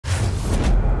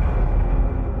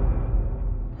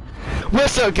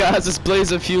What's up, guys? It's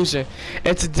Blaze of Fusion,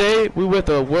 and today we with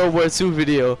a World War II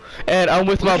video, and I'm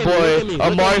with my boy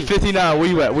Amari59. Where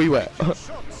you at? Where you at?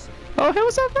 Oh, hey,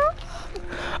 what's up, bro?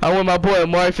 I'm with my boy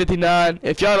Amari59.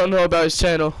 If y'all don't know about his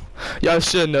channel, y'all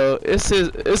should know. It's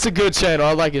a good channel.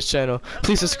 I like his channel.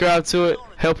 Please subscribe to it.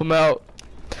 Help him out.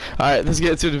 All right, let's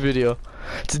get to the video.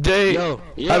 Today,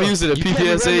 I'm using a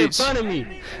PPSH.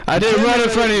 I didn't run in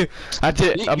front of you. I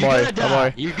did. Amari.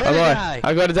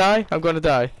 I'm gonna die. I'm gonna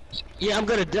die. Yeah, I'm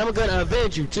gonna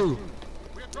avenge you too.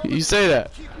 You say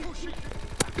that.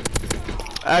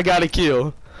 I got a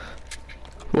kill.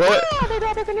 What? Ah, they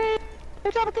dropped a grenade. They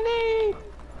dropped a grenade.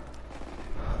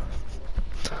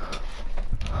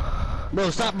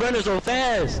 Bro, stop running so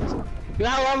fast.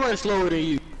 How I run slower than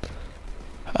you?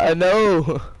 I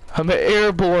know. I'm an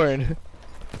airborne.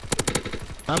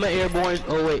 I'm an airborne.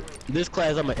 Oh wait, this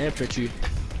class I'm an infantry.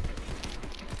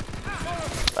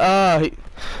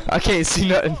 I can't see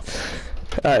nothing.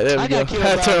 Alright, there we go.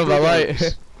 I turned off my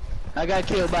light. I got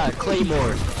killed by a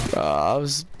claymore. I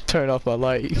was turning off my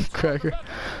light, you cracker.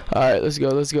 Alright, let's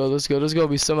go. There's gonna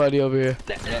be somebody over here.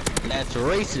 That's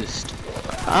racist.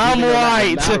 I'm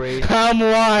white. I'm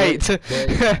white.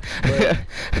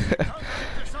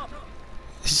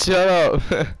 Shut up.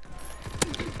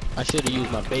 I should have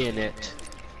used my bayonet.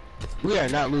 We are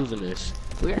not losing this.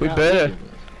 We better.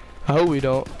 I hope we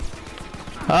don't.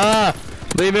 Ah!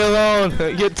 Leave me alone.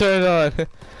 Get turned on.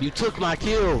 You took my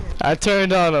kill. I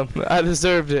turned on him. I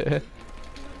deserved it.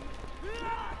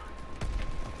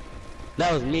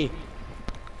 That was me.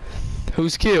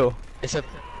 Whose kill? It's a.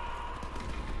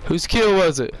 Whose kill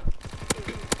was it?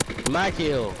 My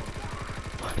kill.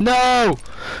 No!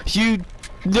 You.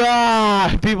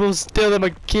 Ah! People stealing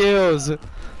my kills.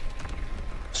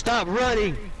 Stop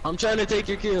running. I'm trying to take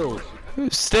your kills.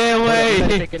 Stay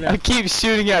away! I keep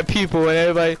shooting at people and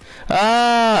everybody.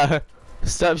 Ah!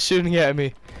 Stop shooting at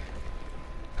me.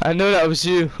 I know that was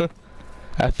you.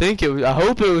 I think it was. I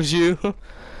hope it was you.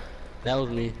 That was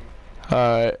me.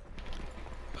 Alright.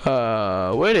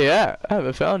 Where they at? I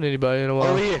haven't found anybody in a while.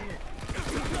 Over here.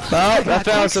 Oh, I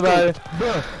found somebody.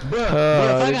 Bruh, if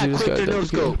I got quick no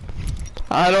scope.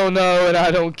 I don't know and I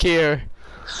don't care.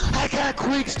 I got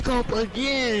quick scope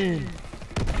again.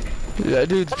 That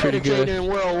dude's pretty good. In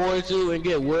World War II and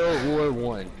get World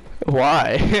War I.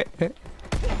 Why?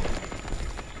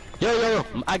 Yo,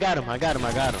 I got him.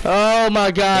 Oh my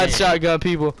God, damn. Shotgun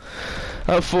people.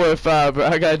 I'm 4 or 5, bro.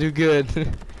 I gotta do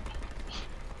good.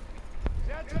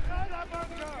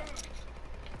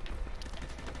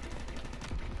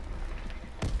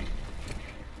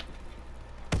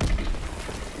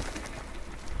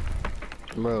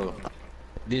 Bro,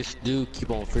 this dude keep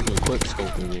on freaking quick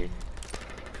scoping me.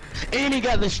 And he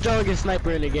got the strongest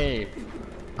sniper in the game.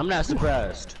 I'm not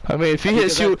surprised. I mean, if he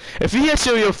hits you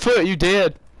in your foot, you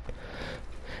dead.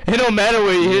 It don't matter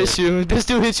where he hits you. This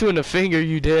dude hits you in the finger,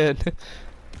 you dead.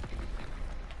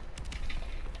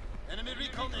 Enemy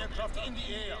recon aircraft in the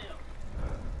air.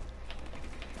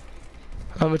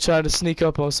 I'm gonna try to sneak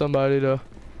up on somebody though.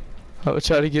 I'm gonna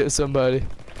try to get somebody.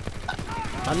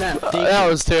 I'm not thinking. That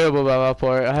was terrible by my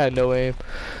part. I had no aim.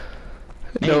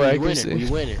 No accuracy. We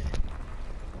winning.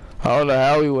 I don't know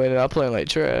how we winning. I'm playing like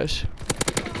trash.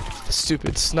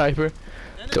 Stupid sniper.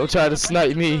 Don't try to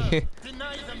snipe me.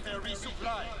 Deny them their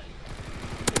resupply.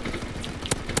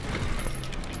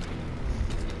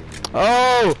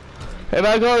 Oh! Am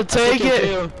I gonna take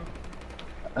it?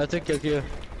 I took your kill.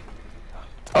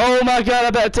 Oh my God! I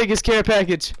better take his care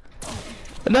package.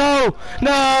 No!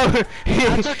 No!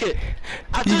 I took it.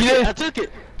 I took it.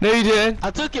 No, you didn't.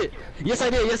 I took it. Yes, I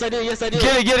did. Get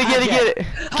it. Get it.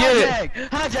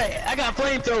 Hijack. I got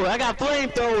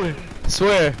flamethrower.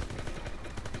 Swear.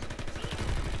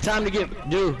 Time to get,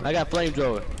 dude. I got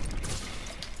flamethrower.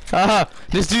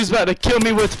 This dude's about to kill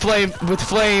me with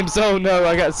flames. Oh no,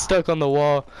 I got stuck on the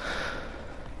wall.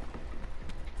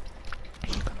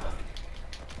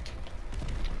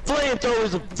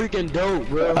 Flamethrowers are freaking dope,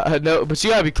 bro. I know, but you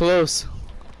gotta be close.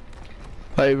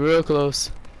 Like real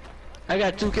close. I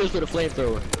got 2 kills with a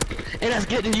flamethrower. And I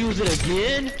get to use it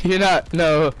again? You're not,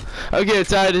 no. I'm getting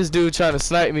tired of this dude trying to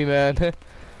snipe me, man.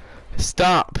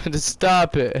 Stop. Just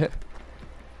stop it.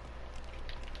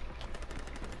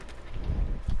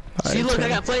 See, look, I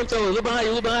got flamethrower. Look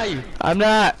behind you. I'm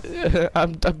not.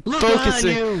 I'm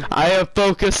focusing. I am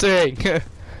focusing.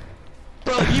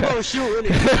 Bro, keep on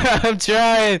shooting. I'm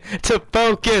trying to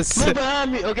focus. Look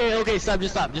behind me. Okay, stop.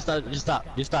 Just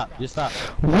stop.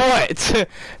 What?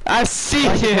 I see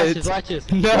it. Watch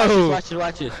this. No.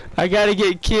 Watch this. I gotta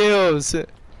get kills.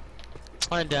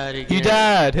 I died again. You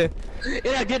died.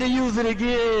 And I get to use it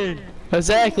again.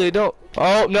 Exactly. Don't.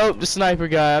 Oh no, the sniper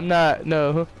guy. I'm not.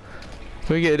 No.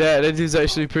 We get that. That dude's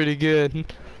actually pretty good.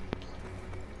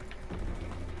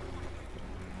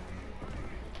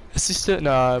 Is he still?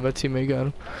 Nah, my teammate got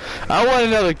him. I want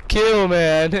another kill,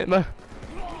 man. Hit my.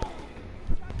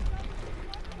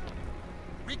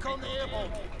 Recon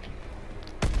airborne.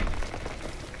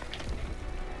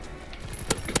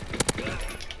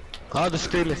 All the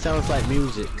screaming sounds like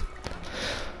music.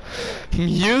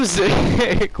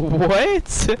 Music?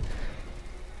 What?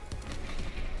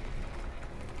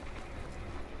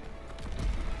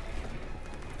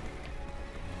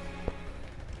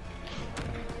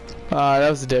 Ah, that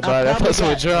was a dead body. I thought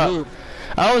someone dropped.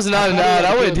 I was not a 9.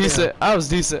 I went decent. I was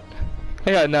decent.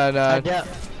 I got 9.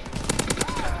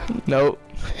 Nope.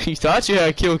 You thought you had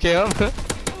a kill cam.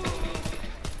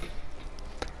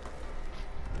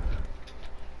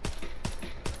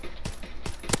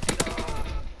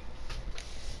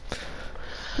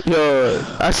 Yo,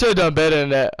 I should have done better than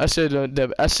that. I should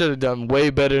have done way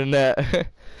better than that.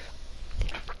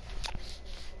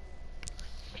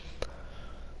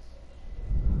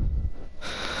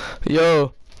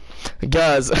 Yo,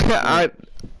 guys, I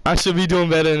should be doing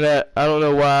better than that. I don't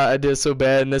know why I did so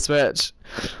bad in this match.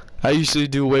 I usually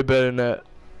do way better than that.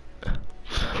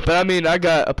 But I mean, I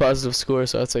got a positive score,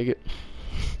 so I'll take it.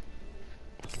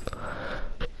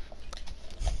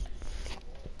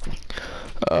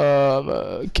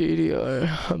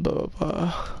 KDR, blah blah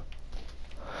blah.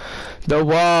 The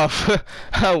WAF.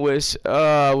 I wish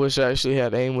I actually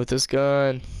had aim with this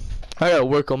gun. I gotta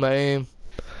work on my aim.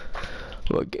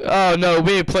 Oh no,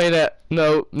 we ain't playing that.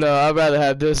 No, I'd rather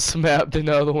have this map than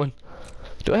the other one.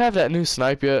 Do I have that new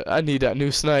snipe yet? I need that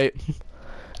new snipe.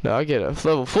 No, I get a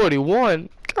level 41.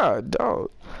 God,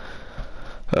 dog.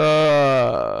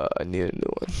 I need a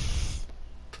new one.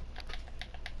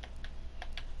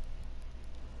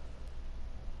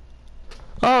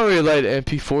 I don't really like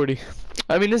the MP40.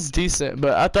 I mean, it's decent,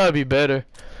 but I thought it'd be better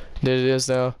than it is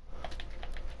now.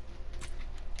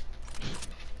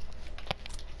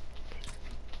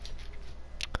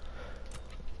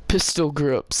 Pistol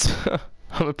grips. I'm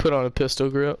gonna put on a pistol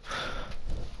grip.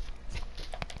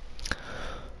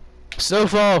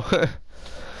 Snowfall.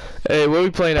 Hey, where we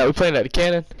playing at? We playing at the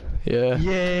cannon? Yeah.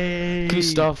 Yay!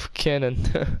 Gustav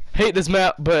Cannon. Hate this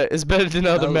map, but it's better than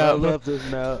the other map. I love this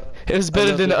map. It's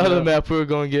better than the other map we were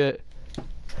gonna get.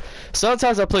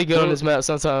 Sometimes I play good on this map.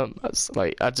 Sometimes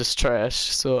I just trash.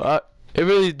 So it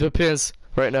really depends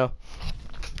right now.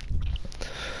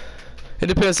 It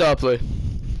depends how I play.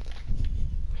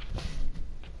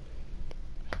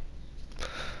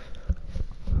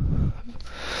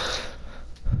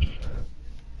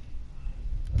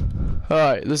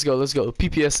 Alright, let's go.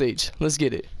 PPSH. Let's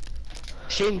get it.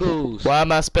 Shingles. Why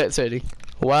am I spectating?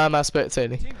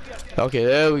 Okay,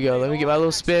 there we go. Let me get my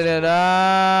little spin in.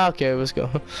 Okay, let's go.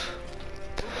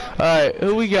 Alright,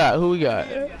 who we got?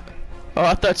 Oh,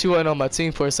 I thought you weren't on my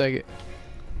team for a second.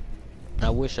 I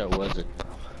wish I wasn't.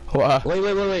 Why?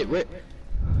 Wait.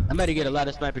 I'm about to get a lot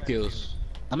of sniper kills.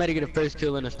 I'm about to get a first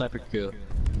kill and a sniper kill.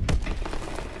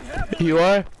 You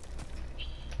are?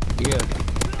 Yeah.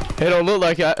 It don't look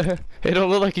like it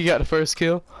don't look like you got the first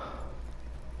kill.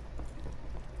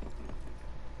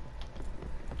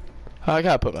 I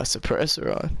gotta put my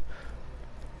suppressor on.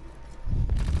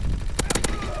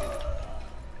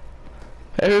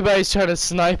 Everybody's trying to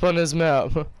snipe on this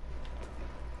map.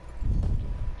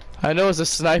 I know it's a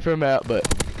sniper map, but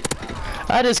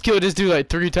I just killed this dude like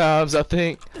 3 times, I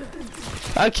think.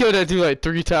 I killed that dude like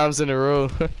 3 times in a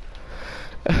row.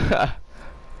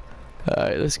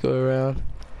 Alright, let's go around.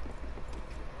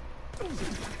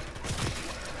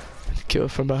 Kill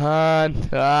from behind.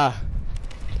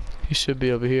 He should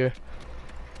be over here.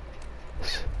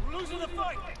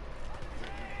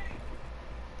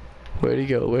 Where'd he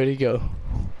go?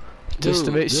 Just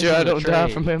to make sure I don't die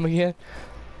from him again.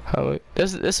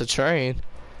 This a train.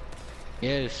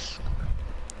 Yes.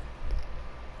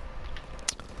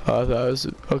 Oh, I thought it was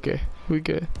okay. We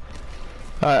good.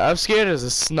 Alright, I'm scared as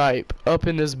a snipe up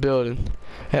in this building,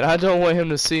 and I don't want him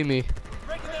to see me.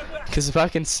 Cause if I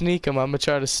can sneak him, I'm gonna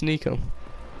try to sneak him.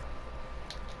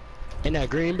 In that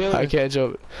green building? I can't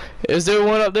jump. Is there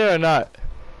one up there or not?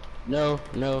 No,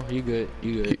 you good.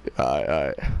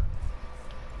 Alright.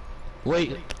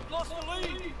 Wait.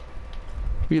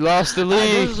 We lost the lead.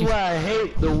 This is why I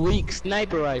hate the weak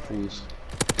sniper rifles.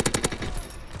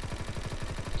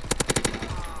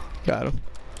 Got him.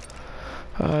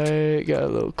 I got a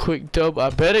little quick dub.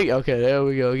 I bet it. Okay, there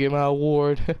we go. Get my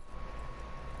award.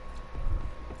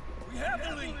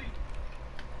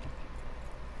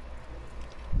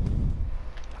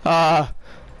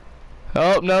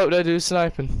 Oh no, that dude's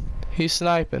sniping. He's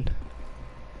sniping.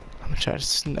 I'm gonna try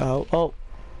to oh,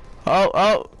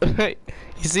 Oh,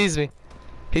 he sees me.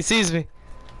 He sees me.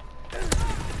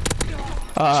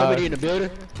 Somebody in the building?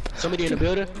 Somebody in the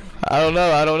building? I don't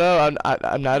know.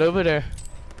 I'm not over there.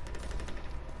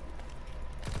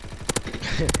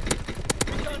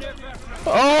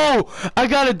 Oh, I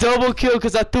got a double kill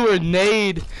because I threw a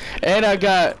nade and I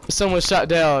got someone shot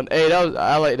down. Hey, that was,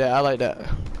 I like that.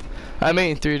 I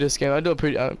made 3 this game. I'm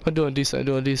doing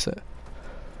decent.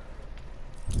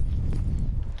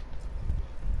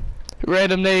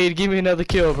 Random nade, give me another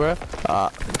kill, bro.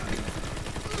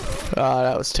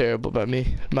 That was terrible by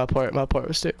me. My part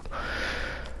was terrible.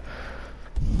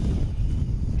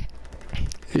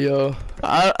 Yo,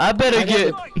 I better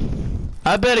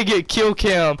get kill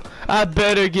cam. I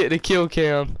better get the kill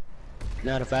cam.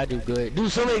 Not if I do good.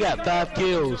 Dude, somebody got 5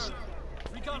 kills.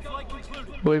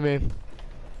 What do you mean?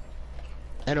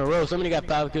 In a row. Somebody got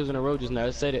 5 kills in a row just now.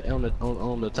 It said it on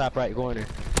the top right corner.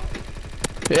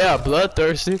 Yeah,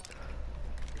 bloodthirsty.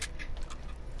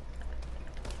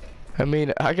 I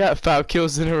mean, I got 5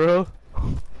 kills in a row.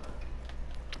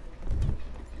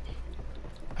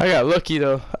 I got lucky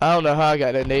though. I don't know how I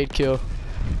got that nade kill.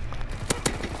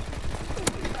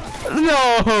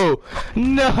 No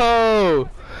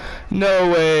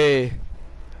way.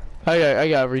 I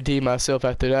gotta redeem myself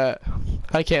after that.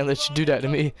 I can't let you do that to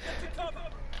me.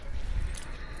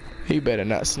 You better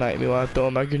not snipe me while I'm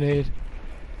throwing my grenade.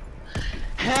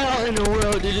 How in the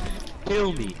world did it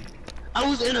kill me? I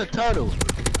was in a tunnel.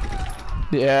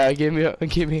 Yeah, give me.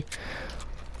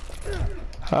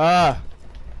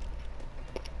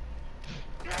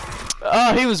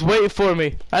 Oh, he was waiting for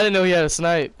me. I didn't know he had a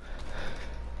snipe.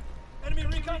 Enemy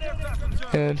recon aircraft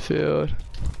observed. Infield.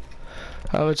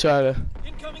 I'm gonna try to.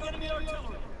 Incoming enemy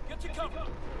artillery. Get to cover.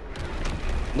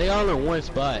 They all in one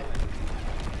spot.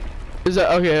 Is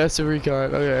that okay? That's a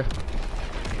recon. Okay.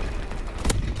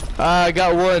 I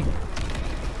got one.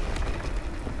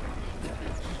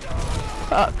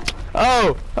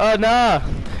 Oh, nah.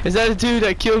 Is that a dude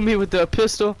that killed me with the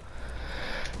pistol?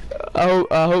 I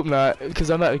hope not, because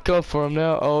I'm about to come for him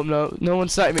now. Oh no, no one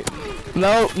sniped me.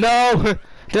 No.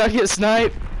 Did I get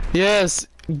sniped? Yes.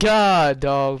 God,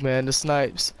 dog, man, the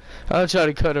snipes. I'll try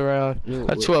to cut around.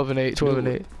 12 and 8.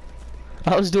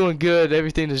 I was doing good.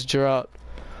 Everything just dropped.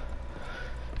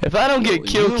 If I don't get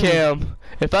kill cam,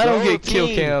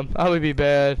 I would be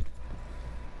bad.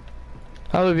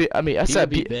 I mean, I said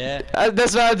be bad.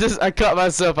 That's why I caught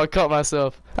myself.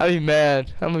 I'd be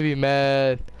mad. I'm gonna be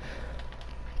mad.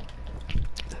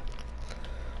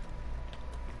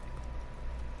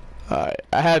 Alright,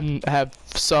 I have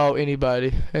saw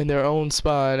anybody in their own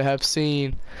spawn. I have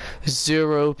seen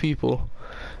 0 people.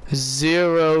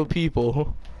 0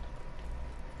 people.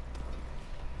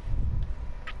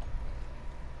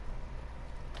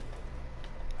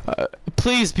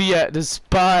 Please be at the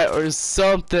spot or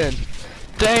something.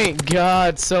 Thank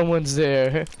God someone's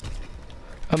there.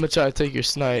 I'm gonna try to take your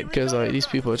snipe because like these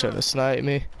people are trying to snipe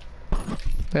me.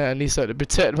 Man, I need something to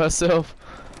protect myself.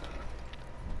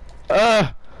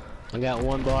 I got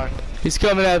 1 bar. He's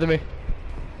coming after me.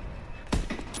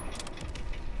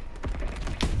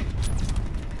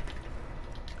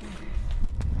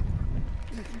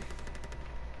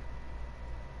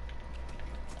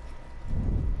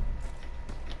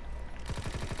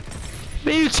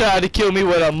 You tried to kill me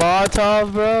with a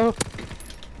Molotov, bro?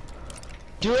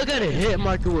 Dude, I got a hit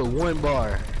marker with 1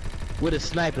 bar. With a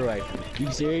sniper rifle.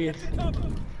 You serious?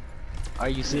 Are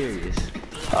you serious?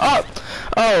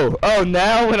 Oh,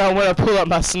 now when I want to pull up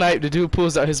my snipe, the dude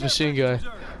pulls out his machine gun.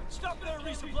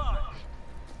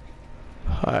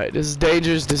 Alright, this is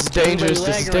dangerous, this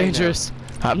is dangerous.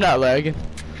 I'm not lagging.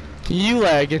 You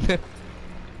lagging.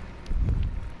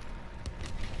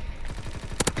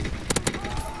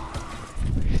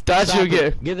 Thought you would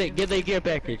get. Get the gear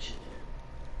package.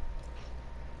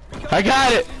 I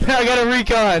got it. I got a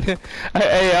recon.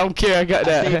 Hey, I don't care. I got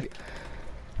that.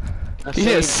 He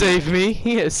didn't save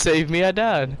me. I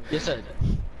died. Yes, I did.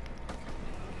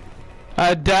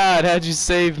 I died. How'd you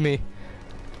save me?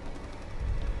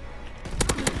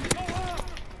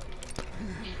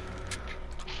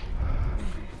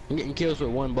 I'm getting kills with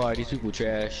 1 bar. These people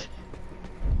trash.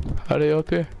 Are they up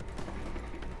here?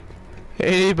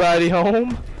 Anybody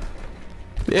home?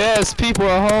 Yes, people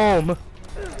are home.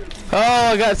 Oh,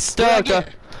 I got stuck.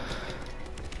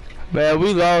 Man,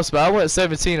 we lost, but I went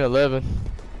 17-11.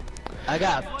 I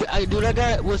got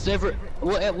what's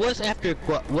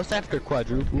after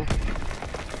quadruple?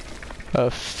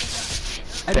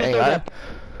 Dang,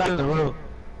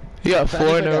 you got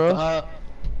 4 in a row?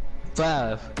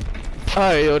 5.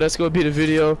 Alright, yo, that's gonna be the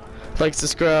video. Like,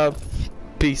 subscribe.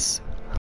 Peace.